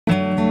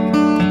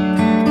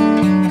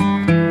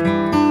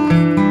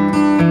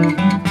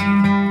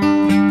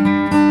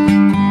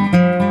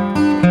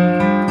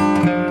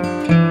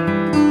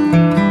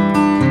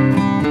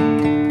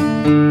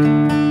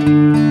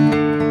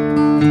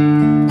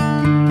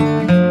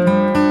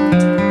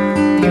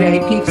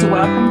peeps,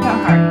 welcome to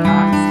Hart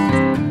Talks.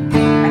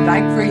 I'd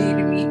like for you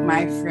to meet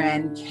my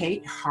friend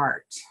Kate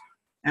Hart.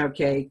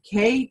 Okay,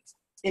 Kate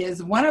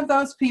is one of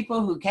those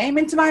people who came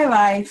into my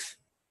life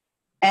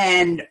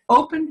and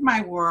opened my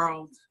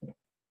world,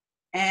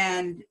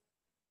 and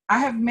I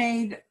have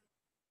made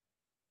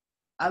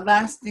a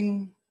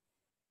lasting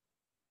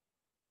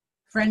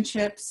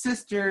friendship,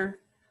 sisterhood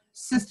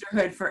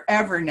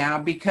forever now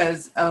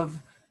because of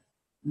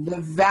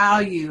the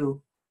value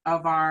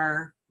of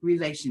our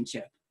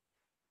relationship.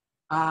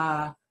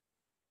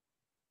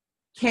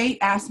 Kate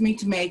asked me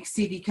to make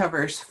CD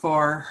covers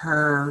for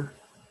her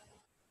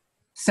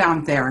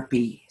sound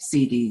therapy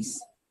CDs.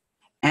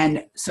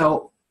 And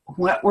so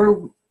what we're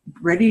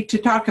ready to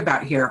talk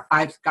about here,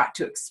 I've got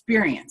to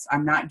experience.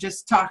 I'm not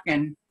just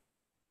talking,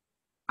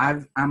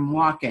 I'm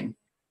walking.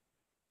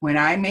 When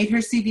I made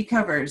her CD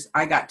covers,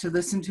 I got to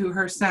listen to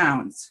her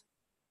sounds.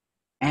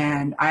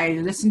 And I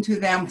listened to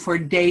them for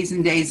days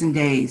and days and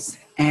days.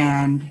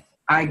 And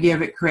I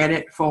give it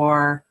credit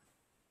for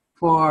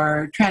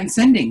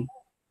transcending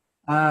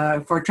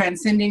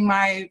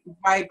my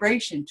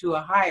vibration to a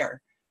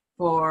higher,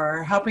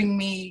 for helping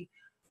me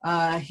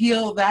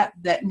heal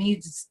that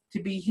needs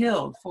to be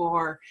healed,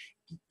 for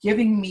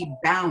giving me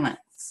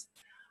balance.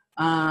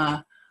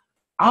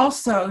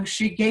 Also,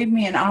 she gave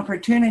me an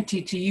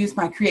opportunity to use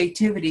my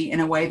creativity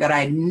in a way that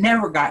I had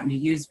never gotten to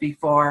use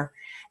before.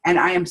 And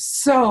I am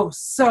so,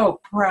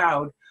 so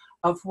proud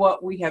of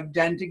what we have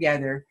done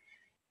together.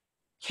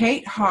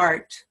 Kate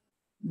Hart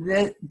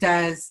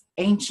does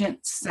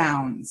ancient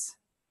sounds,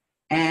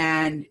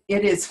 and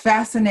it is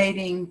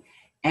fascinating,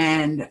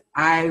 and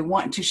I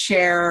want to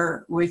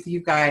share with you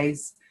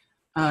guys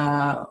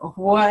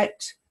what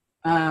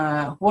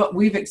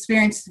we've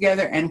experienced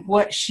together and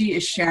what she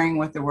is sharing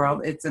with the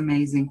world. It's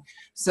amazing.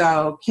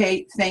 So,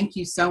 Kate, thank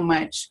you so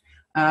much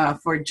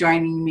for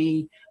joining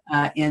me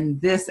in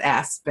this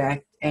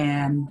aspect,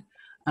 and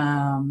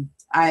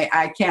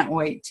I can't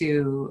wait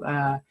to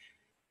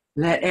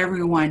let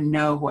everyone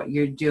know what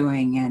you're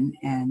doing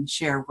and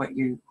share what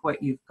you've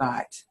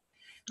got.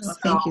 Well,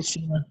 thank you,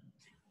 Sheila.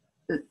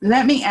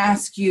 Let me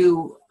ask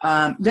you,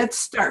 let's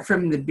start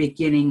from the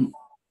beginning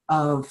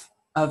of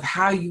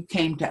how you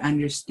came to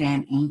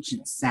understand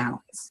ancient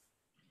sounds.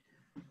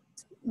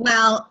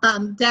 Well,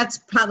 that's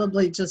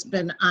probably just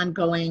been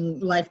ongoing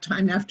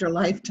lifetime after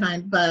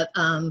lifetime, but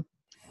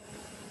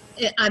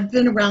I've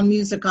been around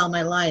music all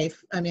my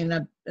life. I mean,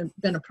 I've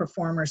been a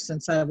performer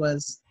since I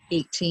was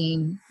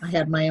 18. I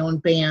had my own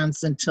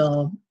bands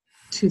until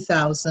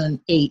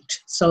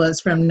 2008. So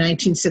it's from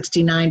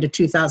 1969 to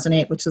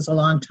 2008, which is a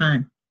long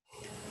time.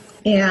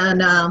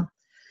 And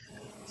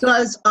so I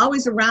was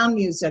always around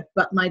music,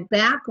 but my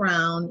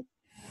background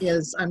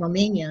is I'm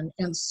Romanian.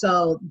 And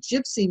so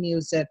gypsy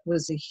music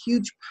was a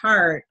huge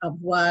part of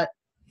what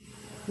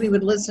we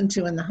would listen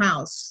to in the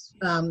house.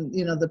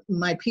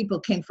 My people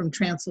came from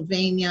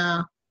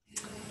Transylvania,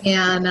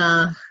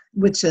 and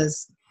which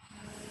is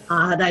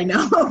odd, I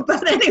know,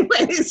 but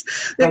anyways,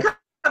 they come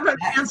from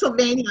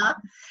Pennsylvania,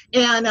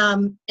 and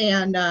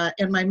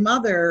my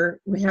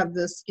mother would have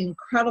this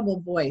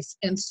incredible voice,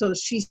 and so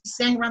she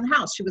sang around the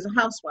house. She was a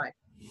housewife,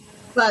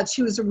 but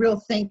she was a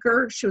real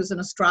thinker. She was an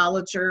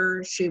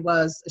astrologer. She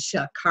was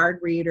a card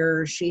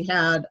reader. She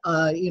had,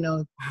 she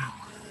was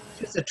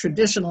a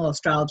traditional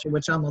astrologer,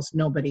 which almost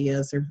nobody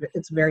is.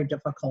 It's very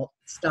difficult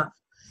stuff.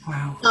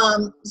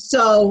 Wow.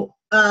 So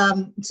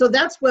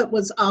that's what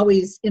was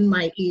always in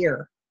my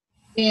ear.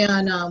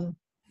 And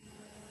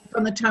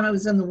from the time I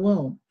was in the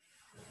womb.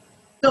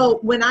 So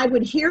when I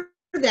would hear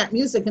that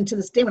music, and to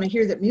this day when I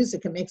hear that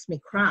music, it makes me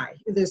cry.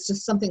 There's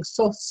just something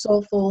so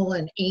soulful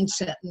and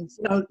ancient. And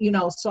so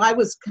I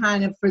was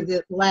kind of, for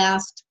the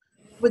last,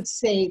 would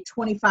say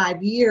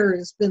 25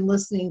 years, been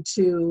listening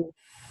to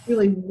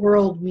really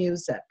world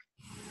music.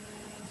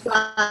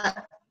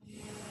 But,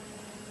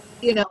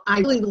 I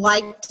really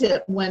liked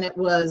it when it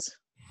was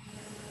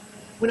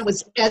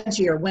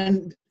edgier,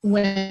 when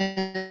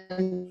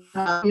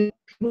people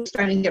were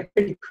starting to get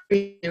pretty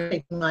creative,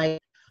 making like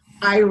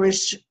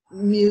Irish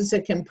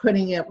music and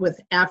putting it with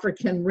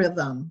African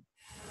rhythm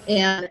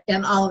and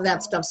all of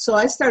that stuff. So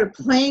I started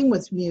playing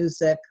with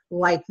music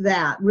like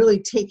that, really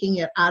taking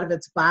it out of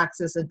its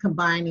boxes and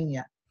combining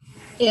it.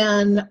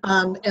 And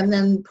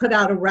then put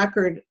out a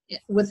record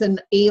with an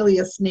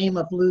alias name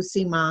of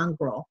Lucy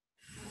Mongrel.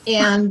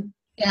 And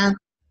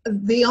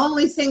the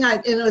only thing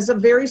it was a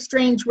very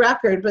strange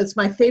record, but it's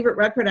my favorite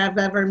record I've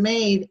ever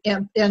made.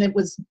 And it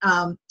was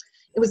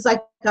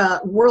like a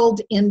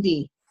world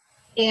indie.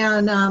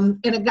 And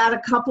it got a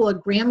couple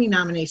of Grammy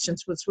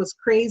nominations, which was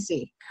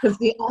crazy. Because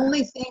the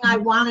only thing I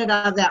wanted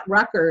out of that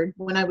record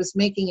when I was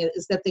making it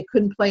is that they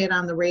couldn't play it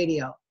on the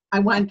radio. I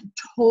wanted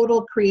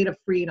total creative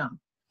freedom.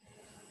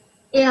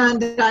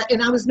 And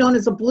I was known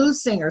as a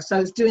blues singer, so I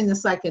was doing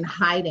this like in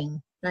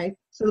hiding, right?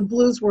 So the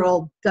blues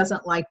world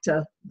doesn't like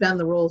to bend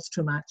the rules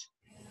too much.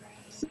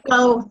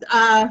 So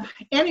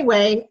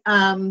anyway,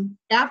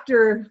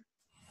 after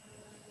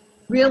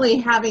really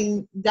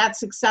having that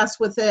success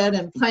with it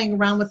and playing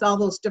around with all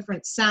those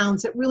different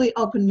sounds, it really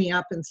opened me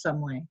up in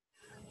some way.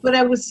 but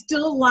I was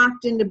still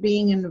locked into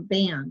being in a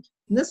band.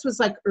 And this was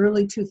like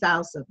early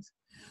 2000s.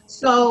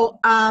 So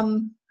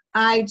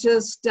I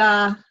just,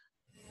 I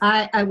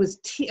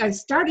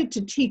started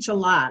to teach a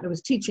lot. I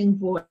was teaching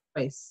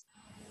voice.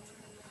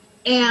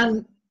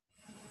 And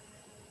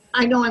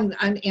I know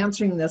I'm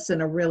answering this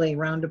in a really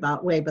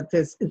roundabout way, but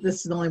this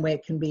is the only way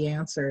it can be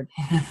answered.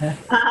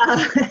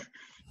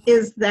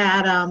 Is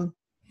that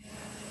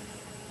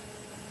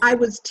I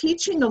was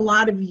teaching a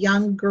lot of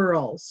young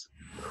girls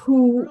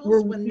who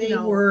were when they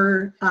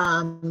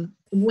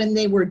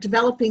were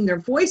developing their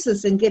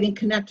voices and getting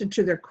connected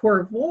to their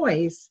core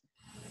voice,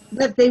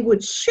 that they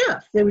would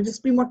shift. They would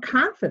just be more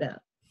confident.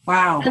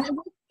 Wow. And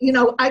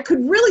I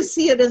could really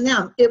see it in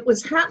them. It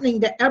was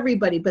happening to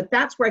everybody, but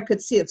that's where I could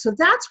see it. So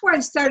that's where I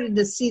started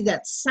to see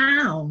that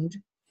sound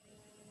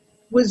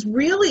was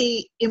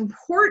really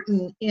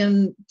important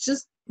in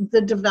just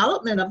the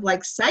development of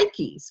like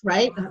psyches,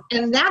 right?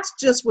 And that's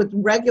just with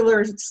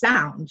regular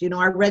sound,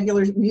 our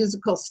regular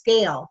musical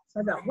scale.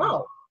 So I thought,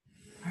 whoa.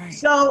 Right.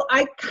 So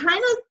I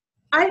kind of,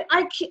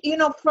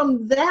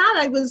 from that,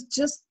 I was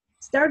just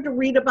started to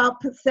read about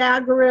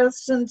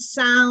Pythagoras and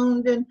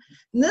sound. And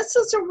this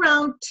is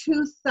around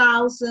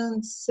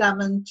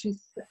 2007,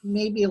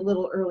 maybe a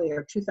little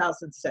earlier,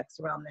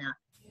 2006, around that.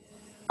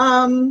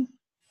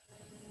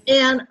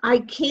 And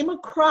I came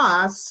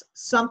across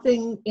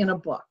something in a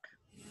book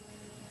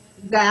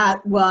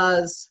that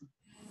was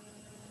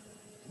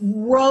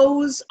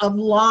rows of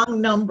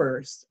long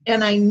numbers,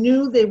 and I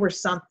knew they were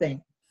something.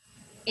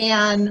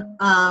 And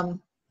I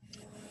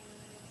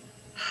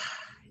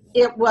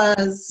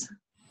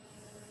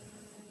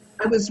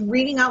was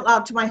reading out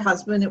loud to my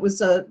husband. It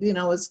was a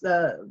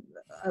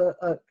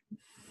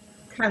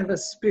kind of a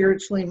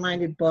spiritually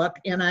minded book,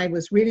 and I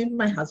was reading to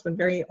my husband,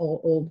 very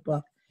old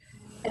book.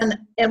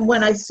 And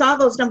when I saw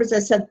those numbers, I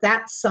said,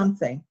 that's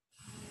something.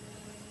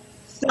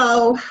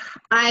 So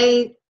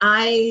I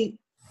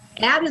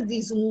added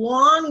these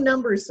long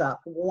numbers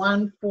up,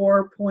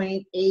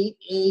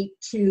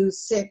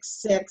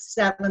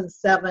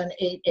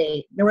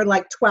 14.882667788. There were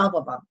like 12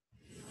 of them.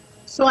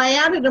 So I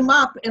added them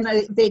up, and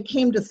they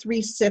came to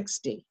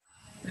 360.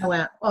 I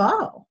went,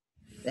 oh,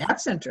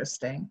 that's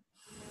interesting.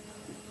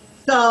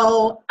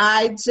 So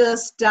I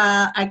just,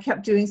 I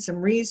kept doing some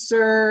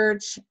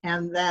research,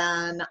 and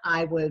then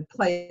I would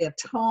play a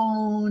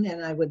tone,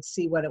 and I would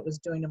see what it was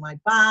doing to my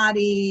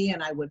body,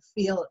 and I would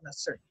feel it in a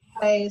certain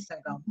place. I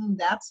go,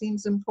 that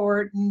seems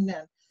important.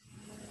 And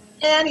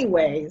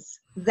anyways,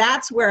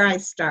 that's where I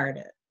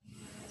started.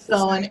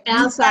 So, and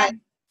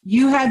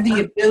you had the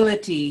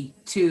ability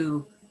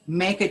to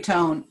make a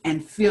tone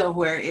and feel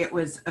where it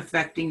was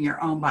affecting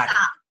your own body.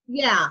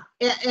 Yeah.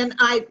 And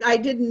I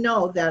didn't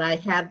know that I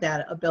had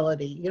that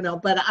ability,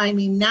 but I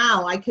mean,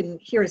 now I can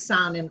hear a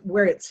sound and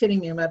where it's hitting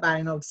me in my body,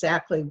 I know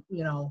exactly,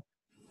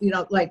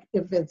 like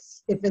if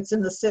it's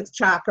in the sixth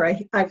chakra,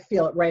 I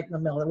feel it right in the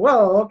middle.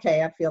 Whoa,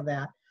 okay, I feel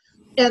that.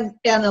 And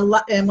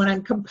when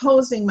I'm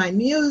composing my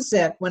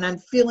music, when I'm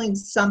feeling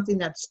something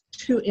that's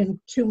too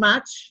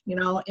much,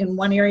 in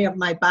one area of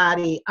my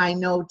body, I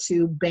know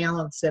to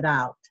balance it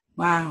out.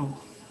 Wow.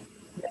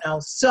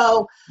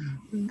 So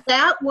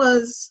that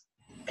was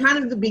kind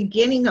of the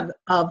beginning of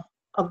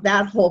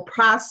that whole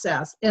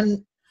process.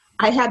 And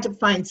I had to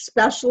find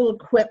special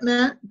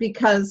equipment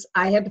because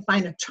I had to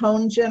find a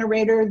tone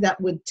generator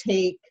that would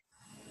take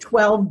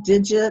 12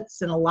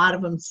 digits, and a lot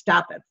of them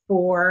stop at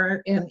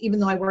 4. And even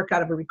though I work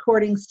out of a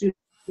recording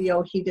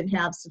studio, he didn't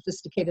have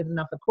sophisticated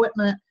enough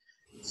equipment.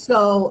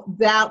 So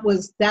that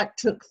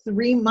took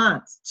 3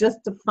 months just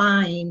to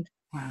find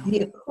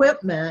the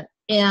equipment.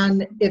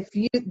 And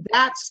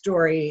that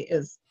story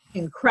is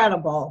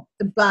incredible,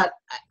 but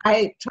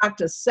I talked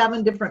to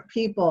 7 different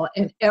people,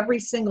 and every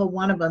single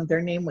one of them,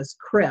 their name was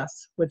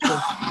Chris, which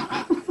was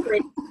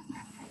crazy.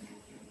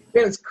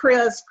 It was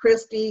Chris,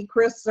 Christy,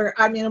 Chris,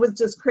 it was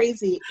just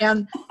crazy.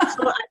 And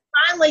so I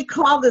finally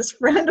called this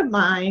friend of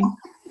mine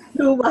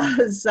who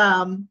was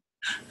on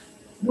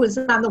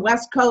the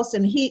West Coast,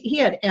 and he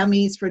had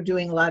Emmys for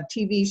doing a lot of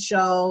TV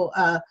show,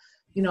 a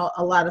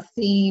lot of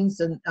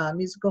themes and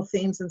musical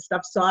themes and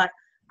stuff. So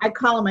I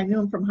call him, I knew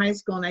him from high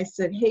school, and I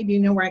said, hey, do you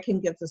know where I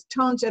can get this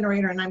tone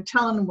generator? And I'm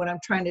telling him what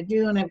I'm trying to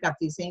do, and I've got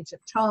these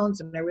ancient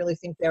tones, and I really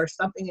think there's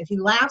something. And he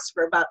laughs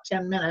for about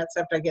 10 minutes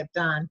after I get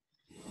done.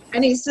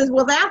 And he says,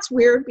 well, that's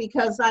weird,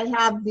 because I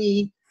have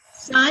the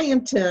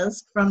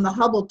scientist from the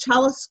Hubble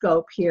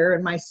telescope here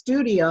in my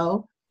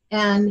studio,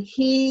 and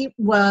he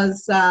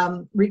was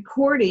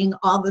recording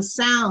all the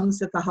sounds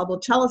that the Hubble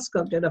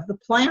telescope did of the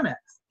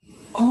planets.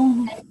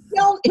 Oh.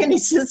 And he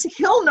says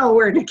he'll know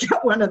where to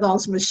get one of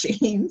those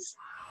machines.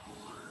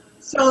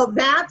 So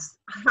that's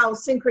how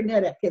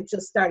synchronistic it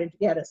just started to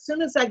get. As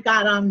soon as I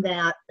got on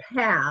that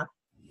path,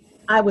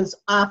 I was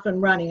off and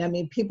running. I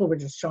mean, people were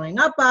just showing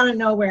up out of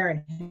nowhere,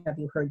 and have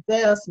you heard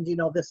this? And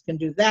this can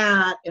do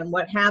that, and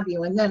what have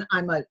you. And then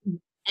I'm an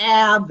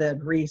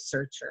avid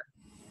researcher.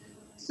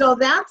 So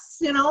that's,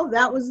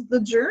 that was the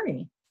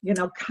journey,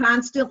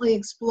 constantly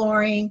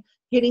exploring,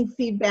 getting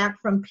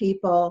feedback from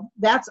people.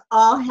 That's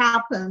all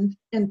happened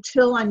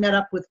until I met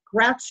up with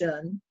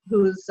Gretchen,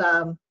 who's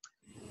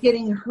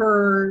getting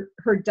her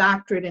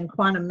doctorate in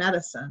quantum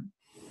medicine.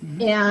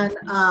 Mhm.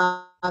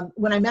 And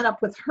when I met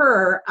up with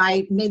her,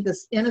 I made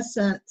this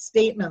innocent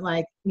statement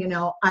like, you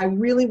know, I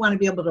really want to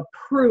be able to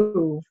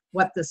prove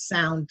what the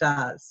sound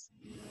does.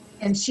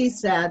 And she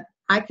said,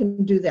 I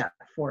can do that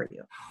for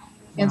you.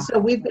 And Wow. so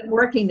we've been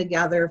working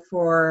together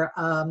for,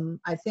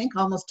 I think,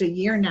 almost a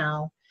year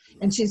now.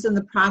 And she's in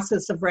the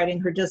process of writing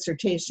her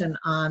dissertation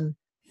on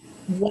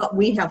what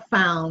we have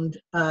found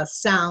the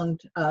sound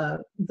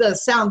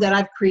that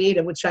I've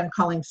created, which I'm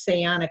calling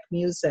psionic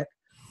music,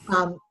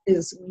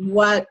 is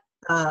what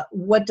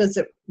does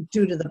it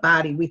do to the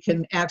body? We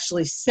can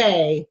actually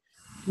say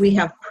we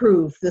have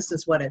proof this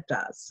is what it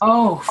does.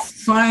 Oh,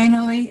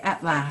 finally,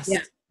 at last.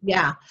 Yeah.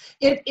 Yeah,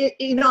 it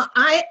you know,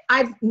 I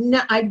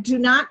do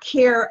not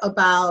care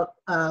about.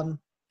 I'm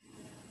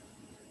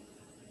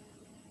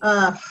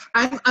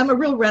a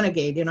real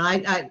renegade. You know,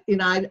 I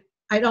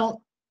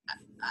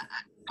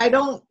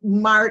don't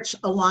march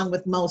along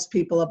with most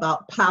people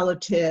about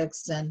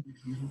politics, and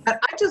I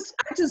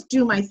just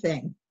do my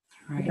thing.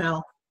 Right. You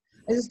know,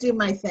 I just do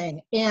my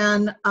thing,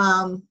 and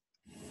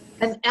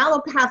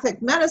allopathic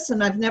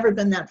medicine, I've never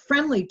been that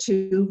friendly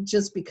to,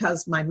 just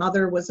because my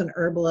mother was an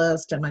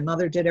herbalist and my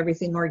mother did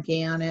everything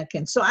organic.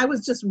 And so I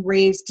was just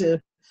raised to,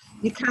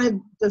 you kind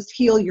of just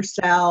heal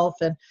yourself.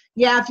 And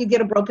yeah, if you get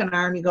a broken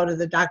arm, you go to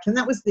the doctor. And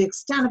that was the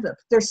extent of it.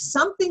 But there's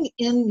something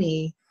in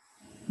me,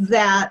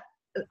 that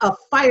a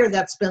fire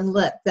that's been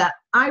lit, that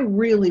I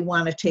really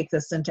want to take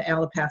this into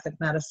allopathic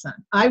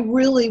medicine. I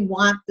really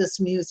want this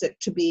music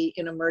to be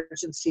in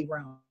emergency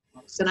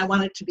rooms, and I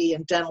want it to be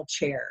in dental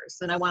chairs,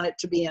 and I want it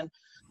to be in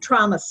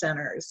trauma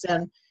centers.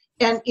 And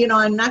you know,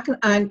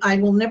 I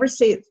will never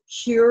say it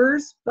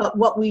cures, but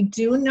what we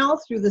do know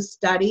through the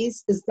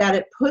studies is that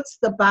it puts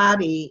the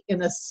body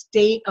in a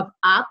state of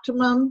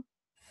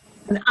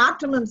an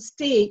optimum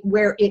state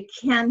where it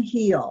can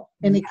heal,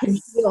 and it can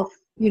heal,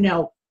 you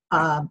know,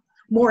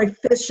 more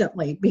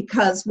efficiently,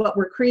 because what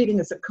we're creating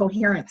is a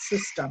coherent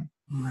system.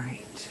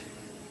 Right.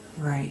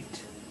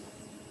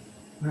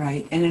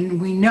 And then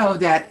we know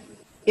that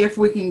if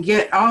we can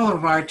get all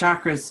of our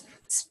chakras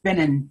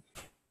spinning,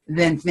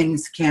 then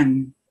things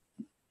can,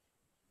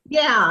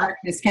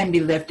 this can be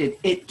lifted,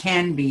 it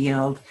can be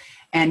healed.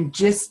 And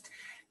just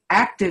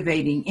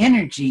activating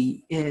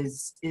energy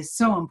is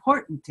so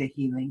important to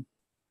healing.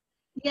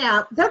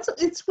 Yeah,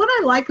 it's what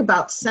I like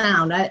about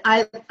sound.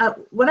 I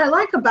what I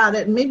like about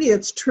it, maybe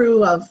it's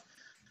true of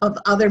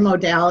other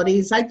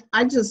modalities.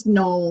 I just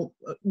know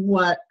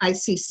what I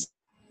see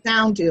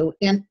sound do,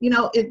 and you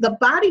know, the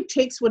body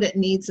takes what it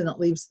needs and it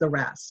leaves the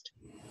rest.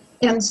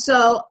 And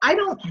so I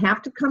don't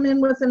have to come in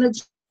with an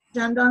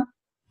agenda.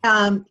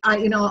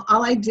 You know,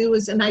 all I do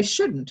is, and I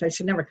should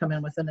never come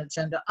in with an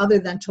agenda other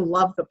than to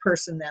love the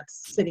person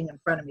that's sitting in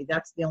front of me.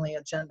 That's the only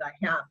agenda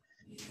I have.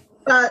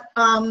 But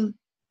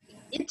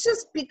it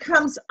just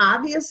becomes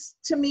obvious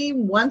to me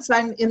once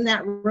I'm in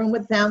that room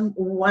with them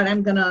what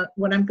I'm gonna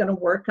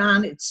work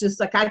on. It's just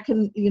like I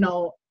can, you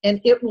know,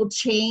 and it will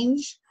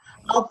change.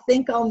 I'll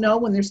know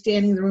when they're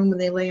standing in the room, when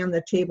they lay on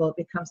the table, it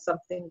becomes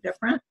something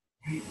different.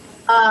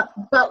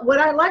 But what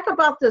I like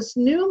about this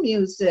new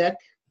music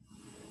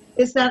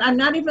is that I'm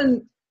not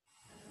even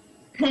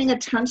paying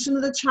attention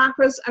to the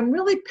chakras. I'm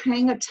really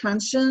paying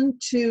attention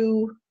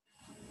to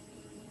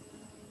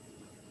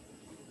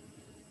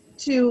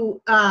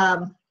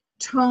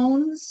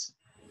tones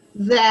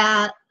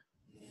that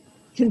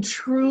can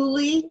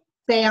truly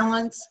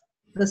balance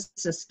the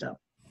system.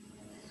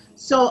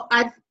 So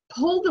I've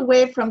pulled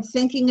away from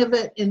thinking of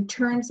it in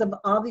terms of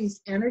all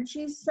these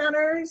energy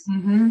centers.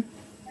 Mm-hmm. And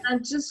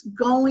I'm just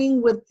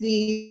going with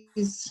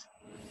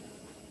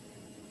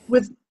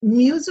with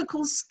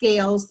musical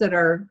scales that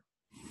are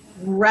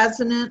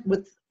resonant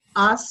with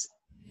us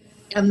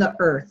and the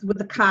earth, with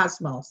the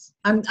cosmos.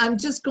 I'm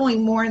just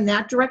going more in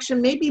that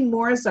direction, maybe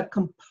more as a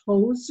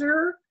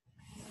composer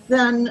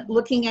than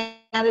looking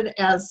at it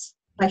as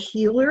a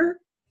healer.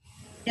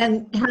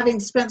 And having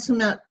spent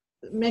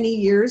many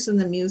years in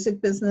the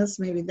music business,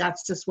 maybe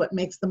that's just what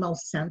makes the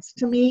most sense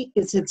to me,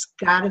 is it's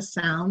got to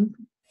sound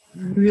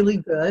really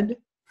good.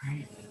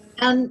 Right.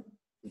 And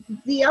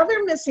the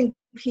other missing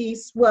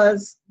piece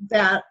was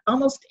that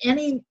almost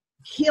any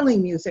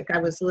healing music I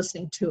was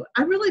listening to,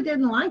 I really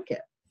didn't like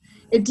it.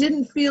 It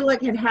didn't feel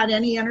like it had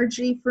any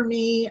energy for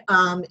me.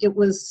 It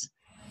was,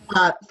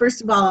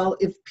 first of all,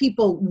 if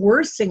people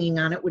were singing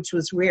on it, which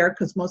was rare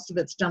because most of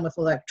it's done with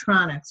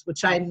electronics,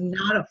 which I'm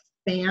not a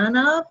fan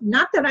of.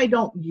 Not that I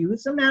don't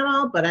use them at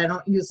all, but I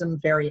don't use them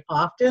very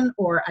often,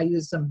 or I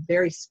use them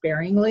very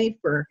sparingly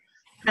for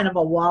kind of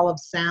a wall of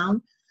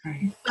sound.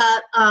 Right.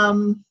 But,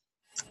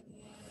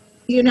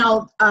 you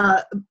know,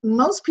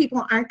 most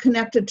people aren't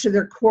connected to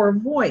their core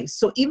voice.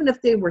 So even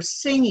if they were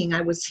singing,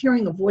 I was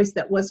hearing a voice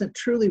that wasn't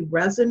truly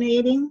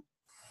resonating.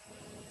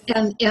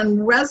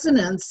 And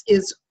resonance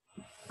is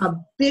a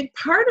big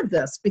part of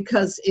this,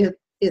 because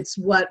it's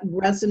what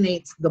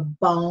resonates the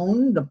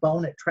bone,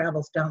 it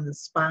travels down the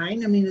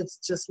spine. I mean, it's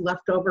just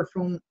left over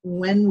from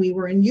when we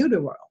were in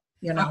utero,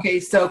 you know. Okay,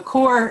 so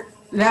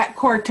that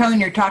core tone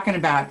you're talking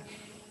about,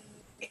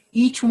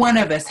 each one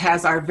of us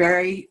has our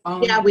very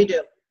own Yeah, we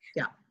do.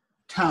 Yeah.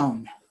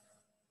 tone.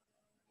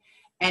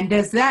 And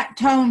does that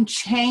tone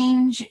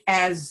change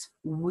as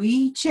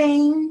we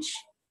change?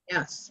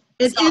 Yes,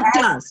 it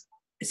does.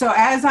 So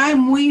as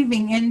I'm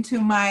weaving into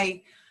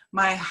my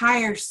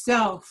higher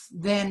self,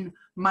 then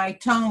my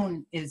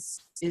tone is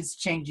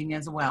changing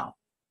as well.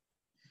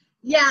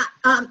 Yeah,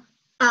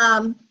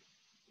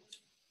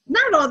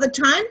 not all the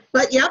time,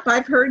 but yep,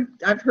 I've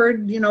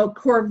heard, you know,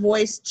 core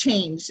voice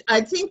change.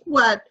 I think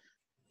what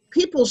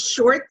people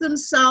short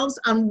themselves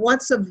on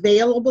what's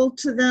available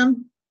to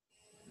them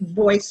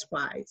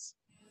voice-wise.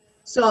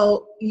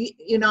 So,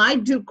 you know, I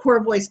do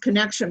core voice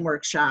connection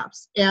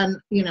workshops, and,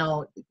 you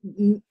know,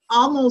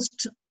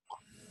 almost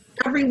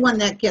everyone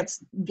that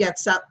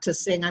gets up to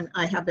sing,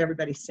 I have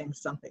everybody sing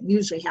something,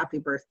 usually happy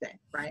birthday,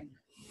 right?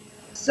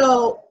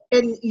 So,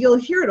 and you'll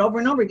hear it over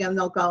and over again.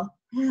 They'll go,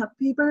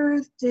 happy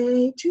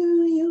birthday to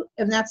you.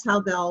 And that's how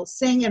they'll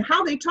sing and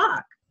how they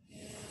talk.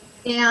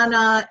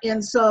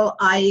 And so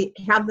I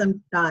have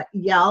them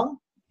yell.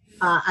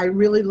 I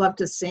really love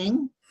to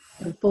sing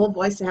in full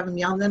voice. I have them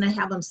yell, and then I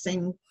have them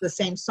sing the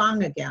same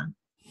song again.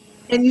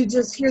 And you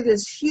just hear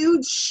this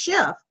huge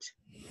shift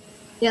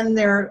in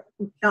their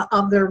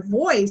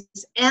voice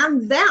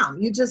and them.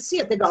 You just see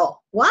it. They go,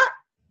 what?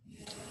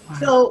 Wow.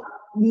 So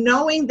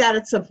knowing that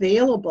it's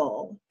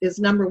available is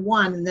number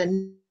one, and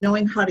then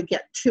knowing how to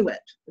get to it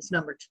is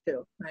number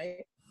two,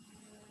 right?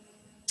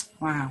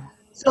 Wow.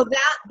 So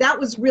that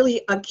was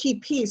really a key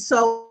piece.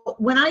 So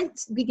when I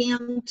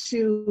began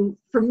to,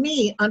 for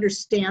me,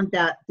 understand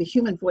that the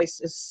human voice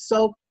is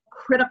so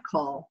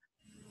critical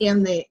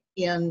in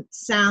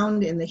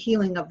sound, in the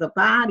healing of the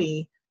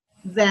body,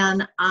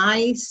 then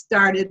I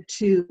started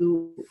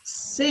to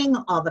sing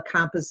all the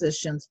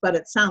compositions, but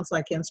it sounds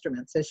like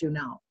instruments, as you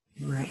know.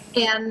 Right.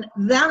 And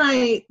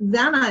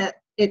then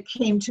it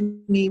came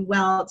to me,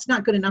 well, it's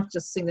not good enough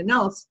just to sing the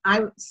notes.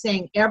 I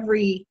sang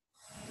every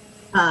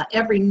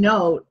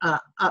note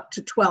up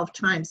to 12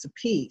 times a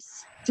piece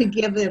to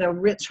give it a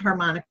rich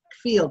harmonic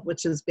field,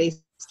 which is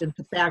based in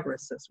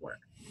Pythagoras'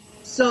 work.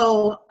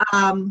 So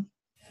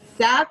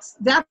that's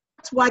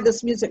why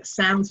this music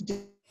sounds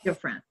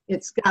different.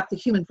 It's got the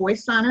human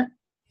voice on it.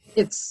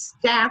 It's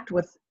stacked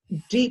with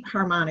deep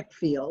harmonic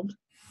field,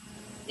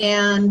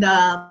 and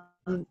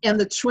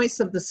the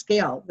choice of the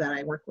scale that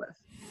I work with.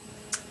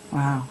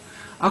 Wow.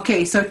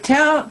 Okay, so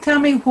tell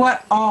me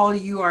what all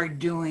you are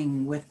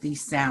doing with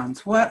these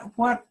sounds. What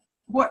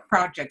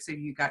projects have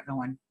you got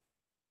going?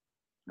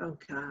 Oh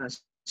gosh.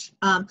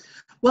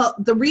 Well,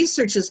 the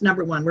research is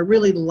number one. We're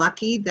really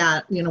lucky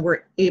that, you know,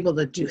 we're able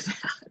to do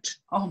that.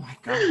 Oh my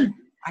God.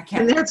 I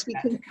can't wait for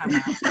that to come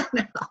out.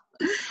 No.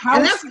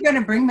 How is she going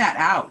to bring that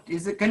out?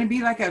 Is it going to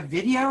be like a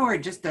video or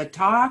just a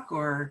talk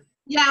or?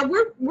 Yeah,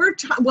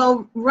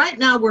 well, right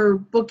now we're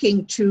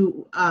booking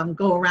to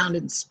go around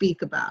and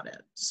speak about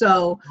it.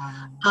 So,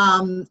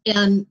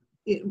 and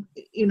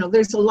you know,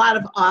 there's a lot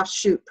of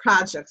offshoot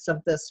projects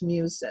of this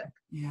music.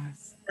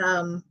 Yes.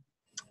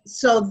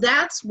 So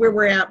that's where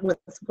we're at with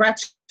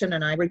Gretchen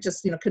and I. We're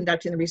just, you know,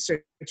 conducting the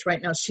research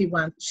right now.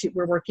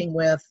 We're working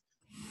with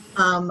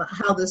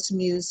how this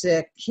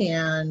music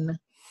can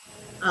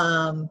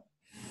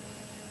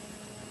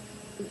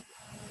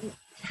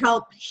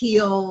help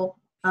heal,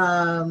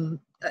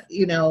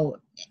 you know,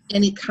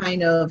 any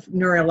kind of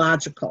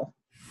neurological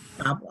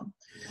problem.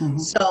 Mm-hmm.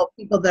 So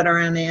people that are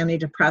on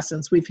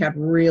antidepressants, we've had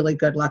really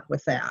good luck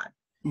with that.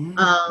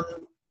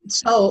 Mm-hmm.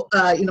 So,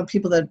 you know,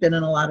 people that have been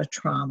in a lot of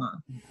trauma.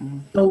 Mm-hmm.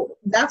 So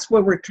that's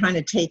where we're trying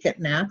to take it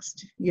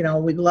next. You know,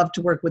 we'd love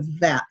to work with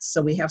vets.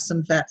 So we have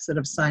some vets that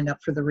have signed up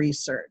for the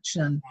research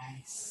and,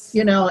 nice.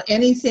 You know,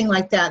 anything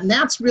like that. And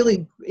that's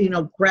really, you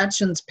know,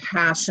 Gretchen's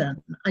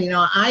passion. You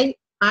know,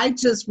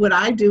 what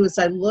I do is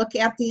I look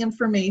at the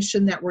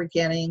information that we're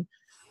getting.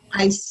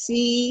 I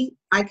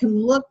can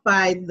look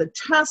by the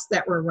tests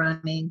that we're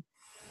running,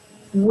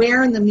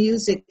 where in the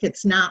music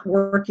it's not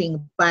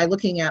working by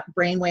looking at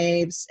brain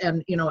waves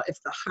and, you know,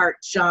 if the heart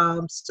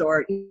jumps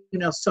or, you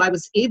know, so I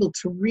was able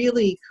to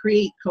really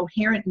create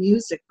coherent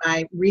music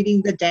by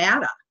reading the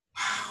data.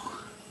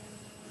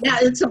 Yeah,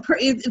 and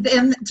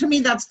to me,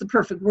 that's the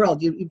perfect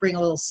world. You bring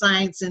a little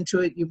science into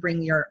it, you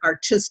bring your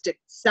artistic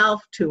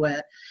self to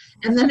it,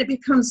 and then it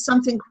becomes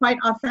something quite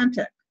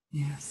authentic.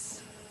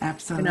 Yes,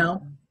 absolutely. You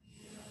know?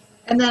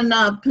 And then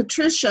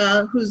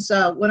Patricia, who's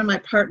one of my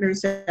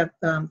partners at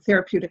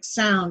Therapeutic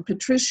Sound,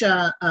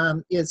 Patricia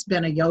has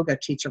been a yoga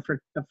teacher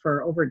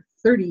for over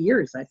 30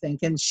 years, I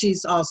think. And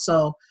she's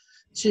also,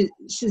 she's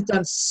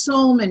done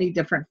so many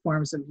different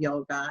forms of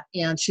yoga.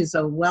 And she's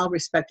a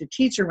well-respected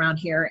teacher around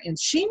here. And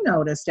she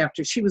noticed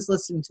after she was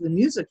listening to the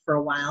music for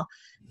a while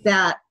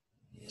that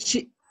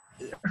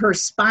her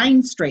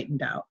spine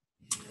straightened out.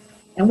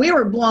 And we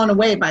were blown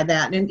away by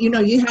that. And,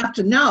 you have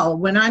to know,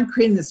 when I'm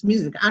creating this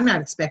music, I'm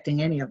not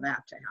expecting any of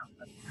that to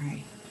happen.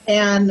 Right.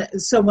 And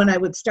so when I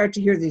would start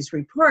to hear these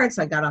reports,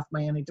 I got off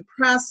my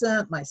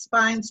antidepressant, my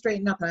spine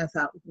straightened up, and I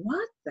thought,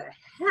 what the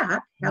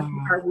heck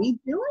are we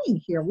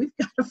doing here? We've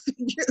got to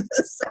figure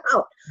this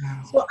out.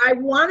 Wow. So I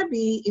want to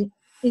be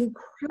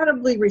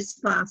incredibly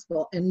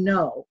responsible and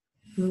know,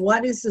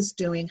 what is this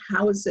doing?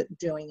 How is it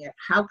doing it?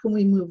 How can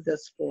we move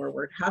this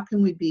forward? How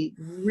can we be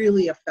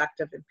really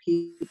effective in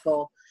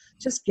people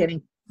just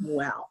getting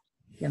well,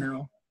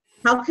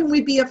 How can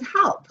we be of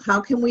help?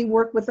 How can we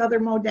work with other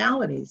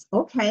modalities?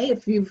 Okay,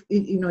 if you've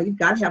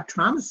got to have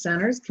trauma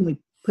centers, can we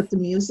put the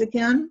music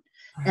in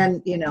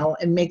and,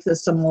 and make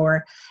this a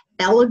more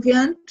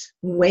elegant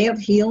way of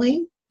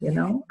healing?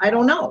 I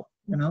don't know,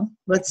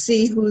 let's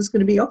see who's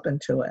going to be open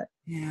to it.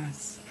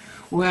 Yes.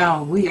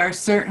 Well, we are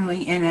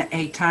certainly in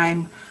a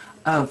time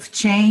of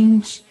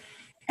change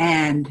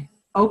and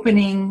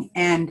opening.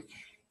 And,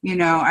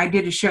 I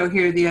did a show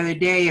here the other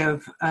day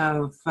of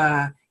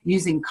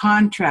using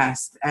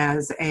contrast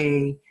as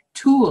a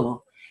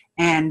tool.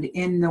 And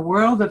in the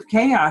world of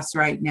chaos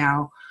right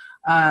now,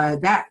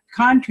 that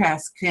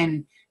contrast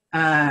can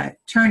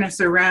turn us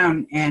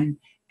around and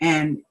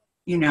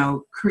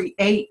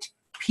create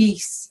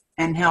peace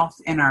and health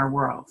in our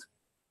world.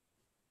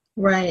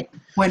 Right.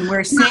 When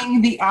we're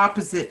seeing the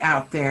opposite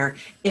out there,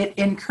 it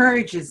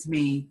encourages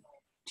me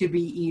to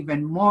be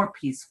even more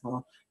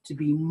peaceful, to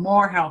be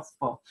more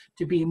healthful,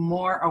 to be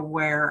more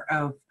aware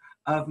of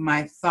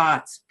my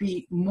thoughts,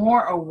 be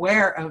more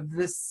aware of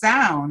the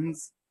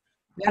sounds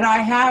that I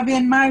have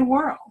in my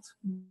world.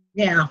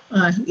 Yeah.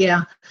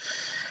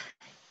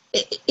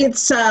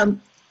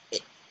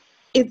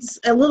 It's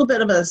a little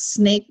bit of a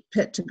snake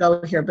pit to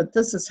go here, but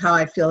this is how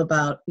I feel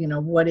about,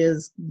 what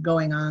is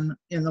going on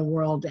in the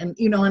world. And,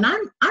 and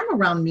I'm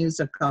around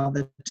music all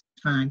the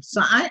time.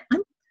 So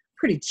I'm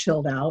pretty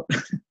chilled out,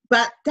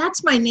 but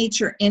that's my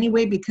nature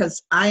anyway,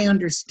 because I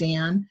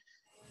understand,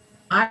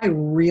 I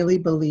really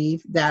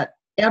believe that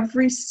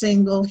every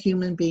single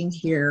human being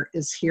here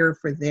is here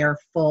for their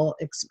full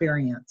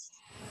experience.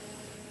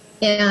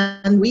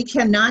 And we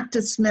cannot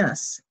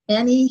dismiss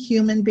any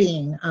human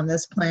being on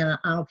this planet,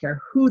 I don't care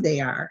who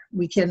they are,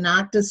 we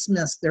cannot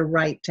dismiss their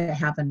right to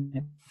have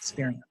an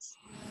experience.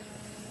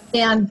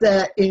 And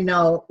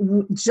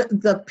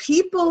the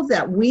people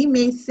that we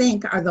may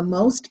think are the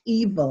most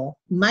evil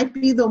might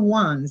be the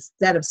ones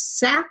that have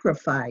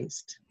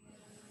sacrificed,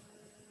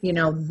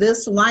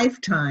 this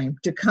lifetime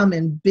to come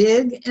in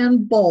big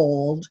and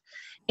bold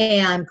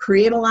and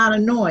create a lot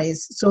of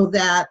noise so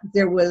that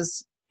there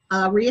was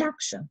a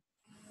reaction.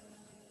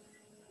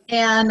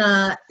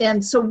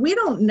 And so we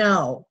don't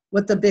know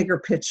what the bigger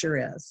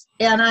picture is.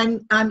 And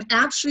I'm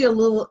actually a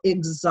little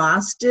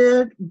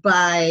exhausted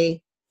by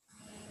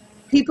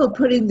people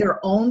putting their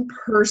own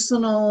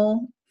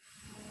personal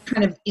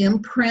kind of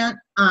imprint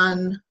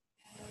on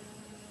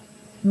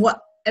what,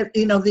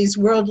 these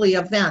worldly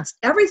events.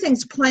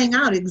 Everything's playing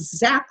out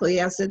exactly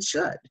as it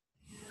should.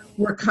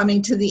 We're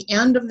coming to the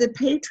end of the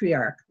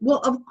patriarch. Well,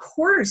 of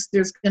course,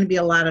 there's going to be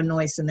a lot of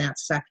noise in that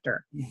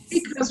sector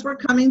because we're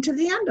coming to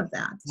the end of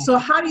that. So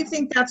how do you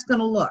think that's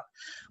going to look?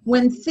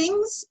 When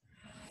things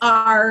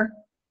are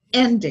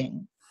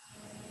ending,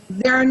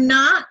 they're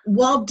not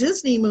Walt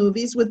Disney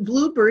movies with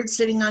bluebirds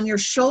sitting on your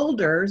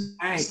shoulders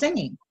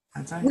singing.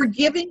 That's right. We're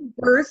giving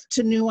birth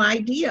to new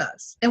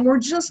ideas, and we're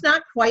just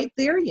not quite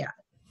there yet.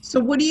 So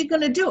what are you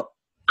going to do?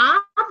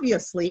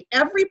 Obviously,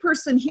 every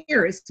person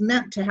here is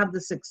meant to have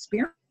this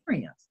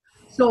experience.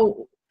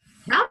 So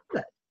have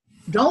it.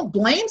 Don't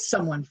blame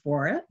someone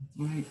for it.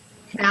 Right.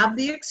 Have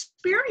the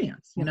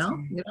experience, Right.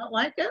 You don't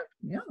like it?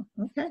 Yeah,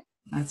 okay.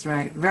 That's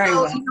right. Very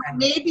well.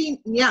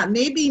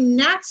 Maybe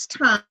next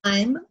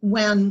time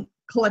when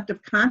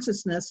collective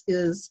consciousness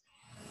is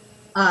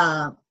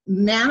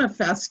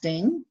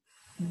manifesting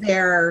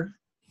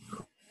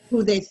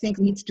who they think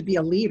needs to be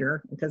a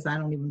leader, because I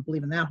don't even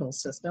believe in that whole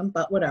system,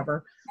 but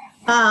whatever.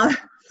 But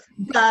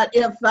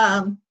if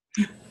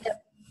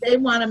they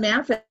want to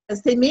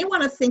manifest, they may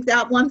want to think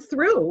that one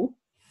through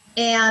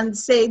and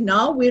say,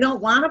 no, we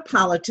don't want a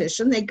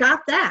politician. They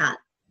got that.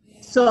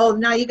 So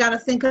now you got to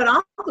think it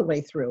all the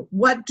way through.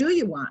 What do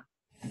you want?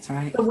 That's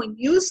right. So when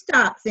you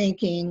stop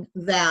thinking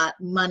that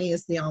money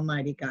is the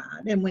almighty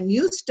God, and when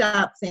you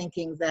stop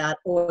thinking that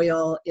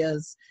oil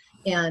is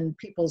and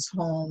people's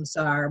homes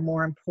are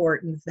more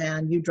important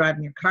than you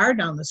driving your car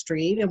down the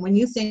street, and when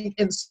you think,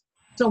 and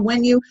so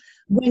when you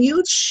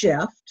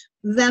shift,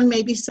 then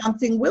maybe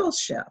something will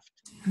shift.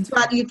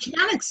 But you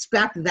can't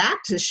expect that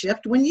to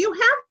shift when you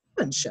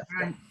haven't shifted.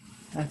 Right.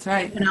 That's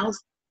right.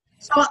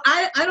 So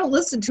I don't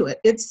listen to it.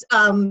 It's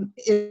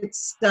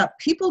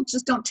people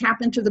just don't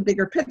tap into the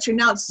bigger picture.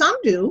 Now some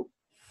do.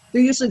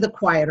 They're usually the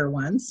quieter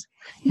ones,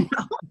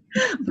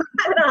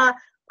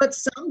 but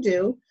some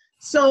do.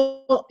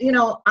 So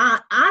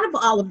out of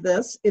all of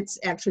this, it's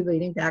actually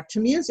leading back to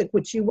music,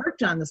 which you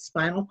worked on, the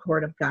spinal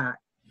cord of God,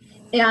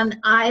 and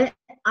I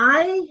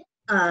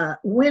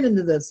went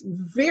into this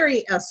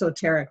very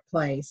esoteric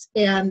place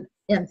and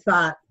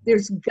thought,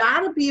 there's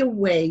got to be a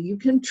way you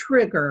can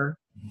trigger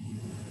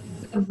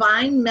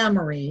divine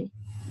memory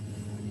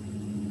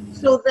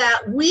so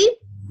that we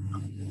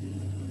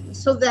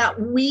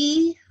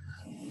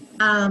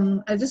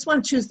I just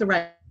want to choose the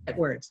right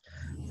words,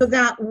 so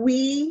that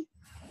we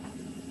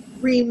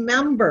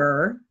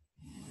remember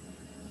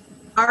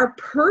our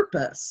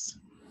purpose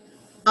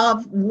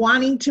of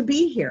wanting to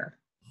be here.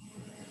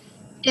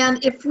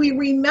 And if we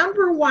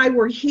remember why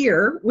we're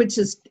here, which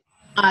is,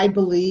 I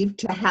believe,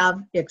 to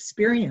have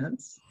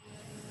experience,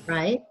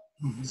 right?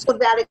 Mm-hmm. So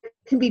that it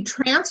can be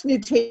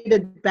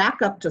transmutated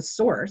back up to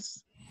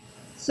source.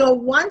 So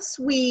once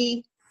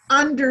we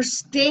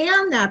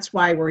understand that's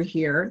why we're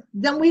here,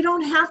 then we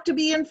don't have to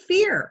be in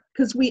fear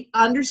because we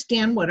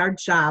understand what our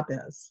job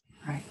is.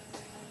 Right.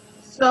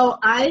 So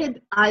I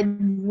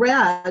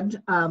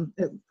read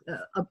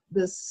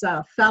this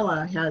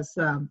fella has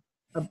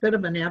a bit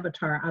of an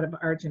avatar out of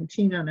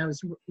Argentina, and I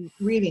was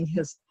reading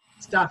his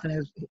stuff, and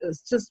it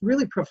was just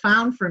really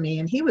profound for me.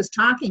 And he was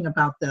talking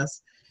about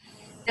this,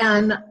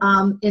 and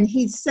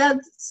he said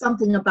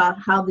something about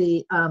how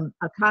the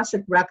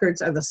Akashic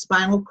records are the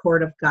spinal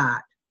cord of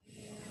God.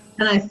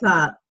 And I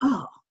thought,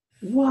 oh,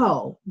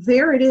 whoa,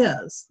 there it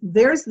is.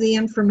 There's the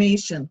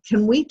information.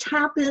 Can we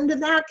tap into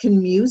that?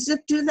 Can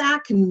music do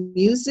that? Can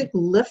music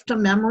lift a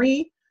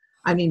memory?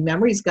 I mean,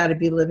 memory's got to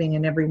be living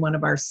in every one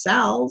of our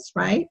cells,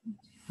 right?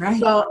 Right.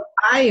 So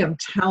I am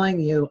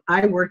telling you,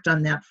 I worked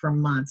on that for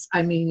months.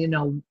 I mean, you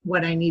know,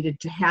 what I needed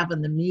to have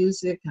in the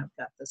music, I've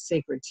got the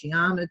sacred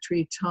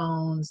geometry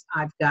tones.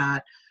 I've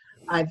got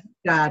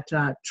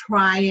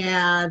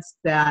triads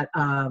that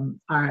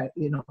are,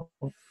 you know,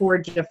 4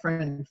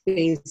 different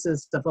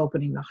phases of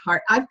opening the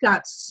heart. I've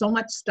got so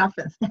much stuff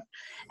in it,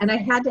 and I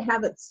had to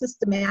have it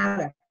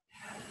systematic.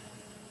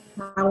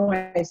 How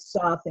I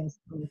saw things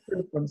come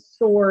through from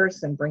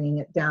source and bringing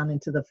it down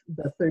into the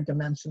 3rd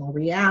dimensional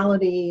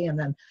reality, and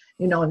then,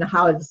 you know, and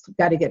how it's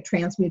got to get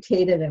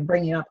transmutated and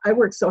bringing it up. I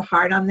worked so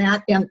hard on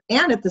that, and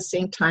at the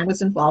same time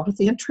was involved with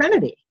the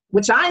Trinity,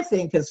 which I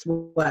think is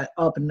what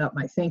opened up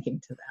my thinking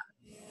to that.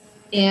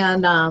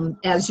 And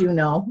as you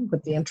know,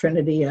 what the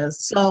Trinity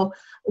is. So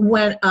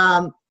when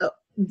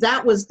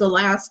that was the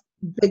last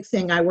big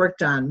thing I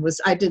worked on,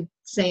 was I did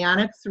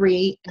Psionic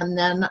 3, and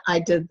then I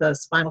did the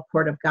spinal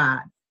cord of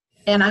God.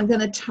 And I'm going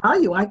to tell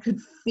you, I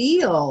could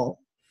feel,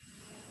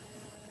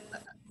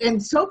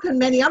 and so can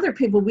many other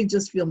people, we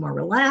just feel more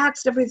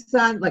relaxed every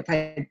time. Like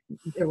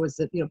there was,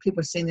 you know,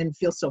 people are saying they didn't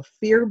feel so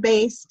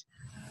fear-based.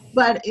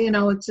 But, you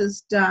know, it's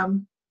just,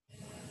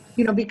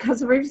 you know,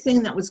 because of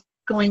everything that was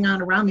going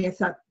on around me, I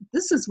thought,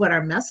 this is what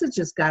our message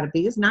has got to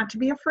be, is not to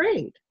be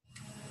afraid.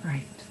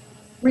 Right.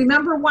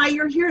 Remember why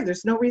you're here.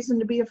 There's no reason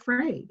to be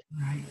afraid.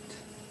 Right.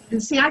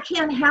 And see, I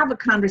can't have a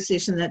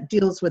conversation that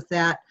deals with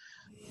that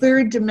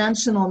 3rd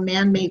dimensional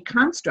man-made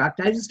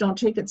construct. I just don't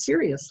take it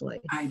seriously.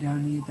 I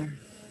don't either.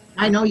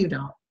 I know you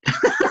don't.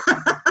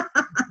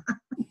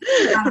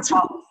 It's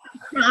a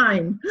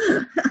crime.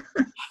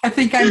 I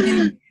think I'm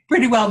getting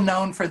pretty well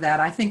known for that.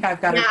 I think I've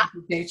got a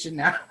reputation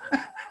now.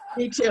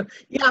 Me too.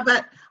 Yeah,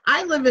 but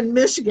I live in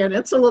Michigan.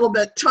 It's a little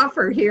bit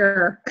tougher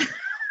here.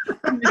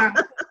 Yeah.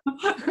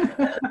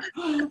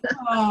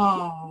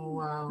 Oh,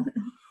 wow.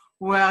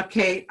 Well,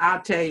 Kate, I'll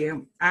tell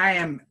you,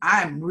 I'm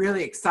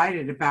really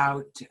excited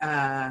about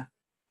the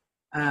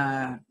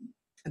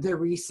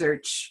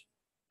research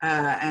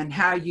and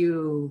how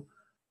you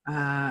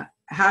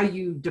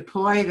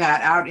deploy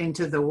that out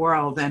into the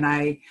world. And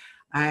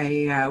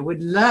I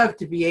would love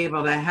to be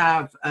able to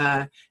have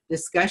a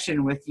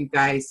discussion with you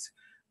guys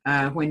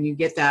when you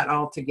get that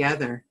all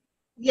together.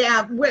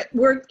 Yeah,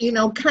 we're you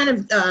know,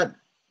 kind of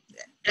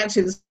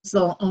actually, this is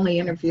the only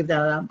interview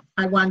that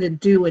I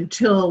wanted to do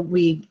until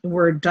we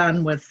were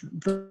done with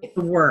the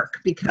work,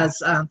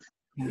 because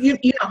you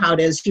know how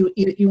it is.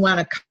 You want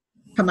to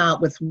come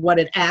out with what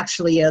it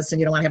actually is, and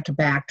you don't want to have to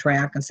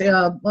backtrack and say,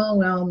 oh,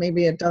 well,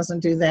 maybe it doesn't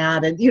do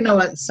that. And you know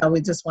what? So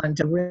we just wanted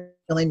to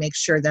really make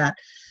sure that,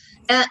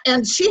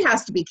 and she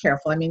has to be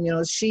careful. I mean, you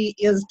know, she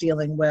is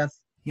dealing with,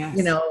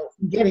 you know,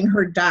 getting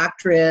her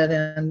doctorate,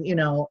 and, you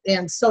know,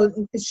 and so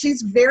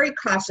she's very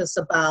cautious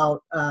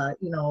about,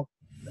 you know,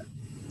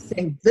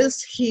 saying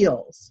this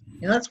heals.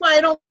 You know, that's why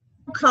I don't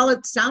call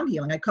it sound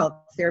healing. I call it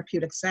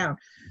therapeutic sound.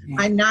 Yeah.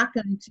 I'm not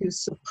going to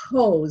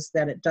suppose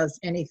that it does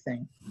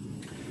anything.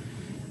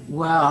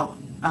 Well,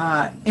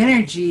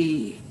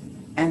 energy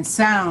and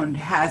sound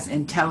has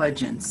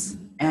intelligence,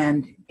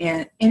 and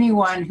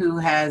anyone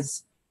who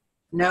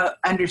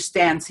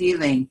understands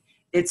healing,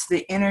 it's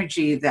the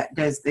energy that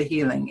does the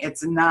healing.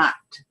 It's not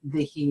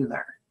the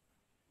healer.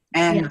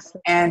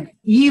 And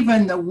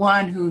even the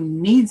one who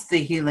needs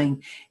the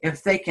healing,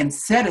 if they can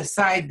set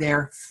aside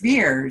their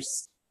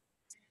fears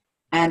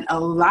and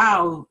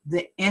allow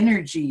the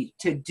energy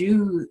to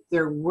do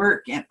their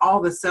work in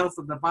all the cells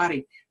of the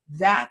body,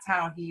 that's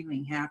how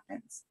healing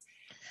happens.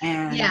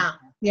 And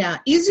yeah,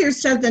 easier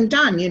said than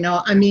done. You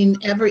know, I mean,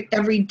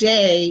 every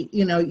day,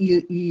 you know,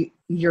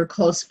 your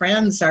close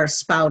friends are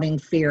spouting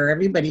fear.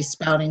 Everybody's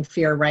spouting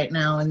fear right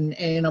now, and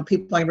you know,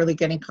 people are really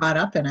getting caught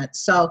up in it.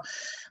 So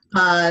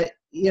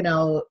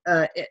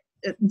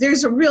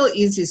there's a real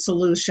easy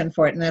solution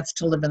for it, and that's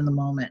to live in the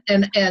moment.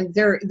 And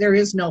there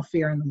is no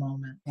fear in the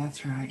moment.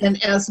 That's right.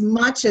 And as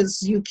much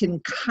as you can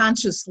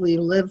consciously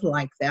live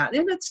like that,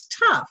 and it's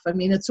tough. I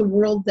mean, it's a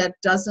world that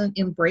doesn't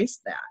embrace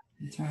that.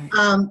 That's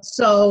right.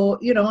 So,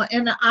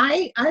 and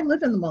I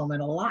live in the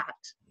moment a lot,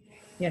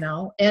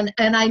 and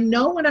I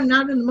know when I'm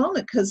not in the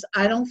moment because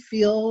I don't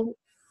feel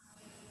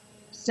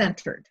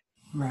centered.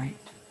 Right.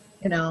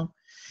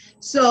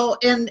 So,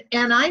 and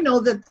I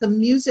know that the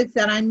music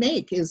that I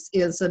make is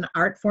an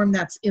art form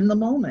that's in the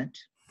moment.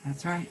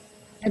 That's right.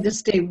 And to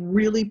stay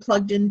really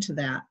plugged into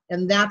that.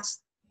 And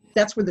that's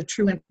where the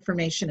true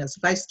information is.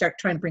 If I start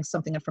trying to bring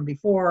something in from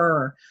before,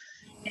 or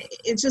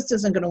it just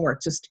isn't going to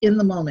work. Just in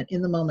the moment,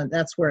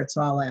 that's where it's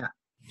all at.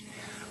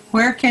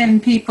 Where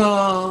can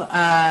people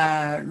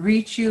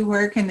reach you?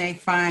 Where can they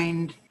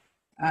find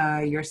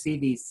your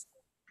CDs?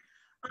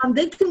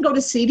 They can go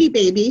to CD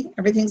Baby.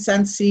 Everything's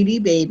on CD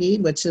Baby,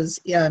 which is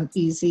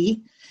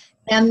easy.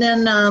 And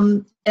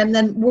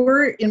then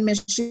we're in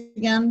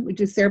Michigan. We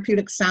do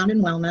therapeutic sound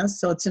and wellness.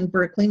 So it's in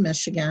Berkeley,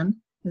 Michigan.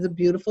 It's a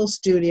beautiful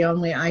studio,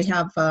 and we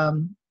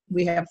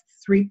have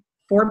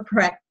 4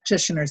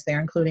 practitioners there,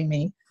 including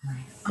me.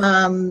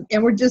 Nice.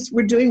 And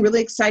we're doing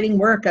really exciting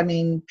work. I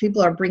mean,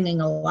 people are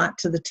bringing a lot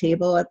to the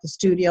table at the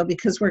studio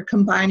because we're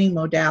combining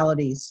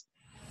modalities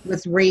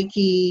with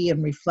Reiki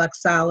and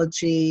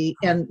reflexology.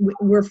 And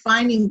we're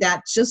finding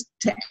that just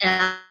to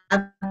add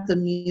the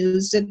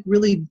music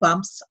really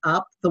bumps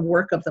up the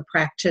work of the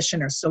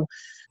practitioner. So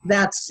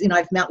that's,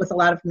 I've met with a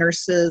lot of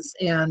nurses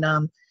and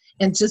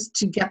just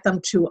to get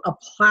them to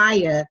apply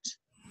it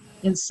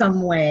in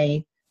some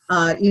way,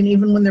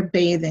 even when they're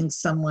bathing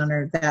someone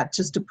or that,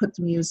 just to put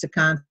the music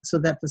on so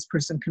that this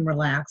person can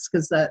relax.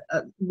 Because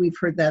we've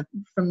heard that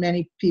from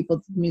many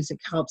people,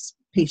 music helps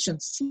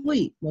patients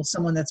sleep. Well,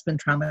 someone that's been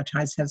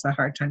traumatized has a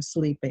hard time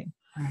sleeping.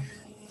 Right.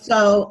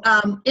 So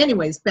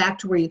anyways, back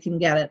to where you can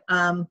get it.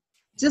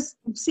 Just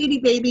CD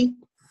Baby.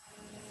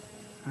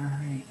 All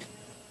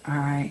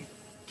right.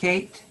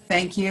 Kate,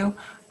 thank you.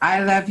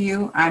 I love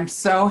you. I'm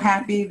so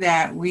happy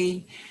that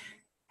we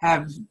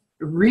have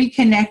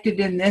reconnected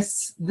in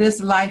this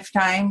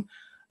lifetime,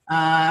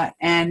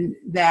 and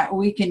that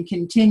we can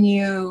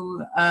continue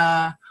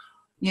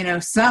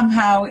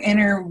somehow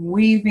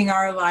interweaving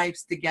our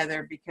lives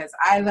together, because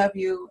I love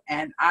you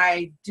and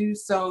I do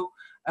so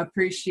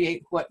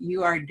appreciate what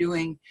you are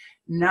doing,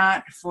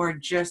 not for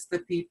just the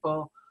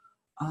people,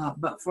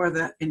 but for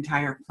the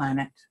entire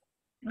planet.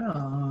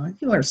 Oh,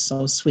 you are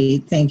so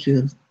sweet. Thank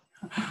you.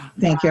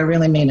 Thank you. I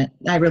really mean it.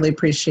 I really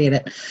appreciate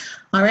it.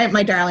 All right,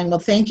 my darling. Well,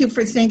 thank you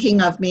for thinking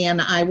of me,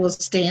 and I will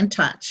stay in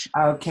touch.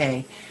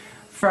 Okay.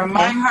 From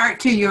my heart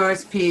to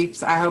yours,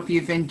 peeps, I hope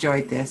you've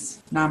enjoyed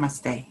this.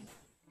 Namaste.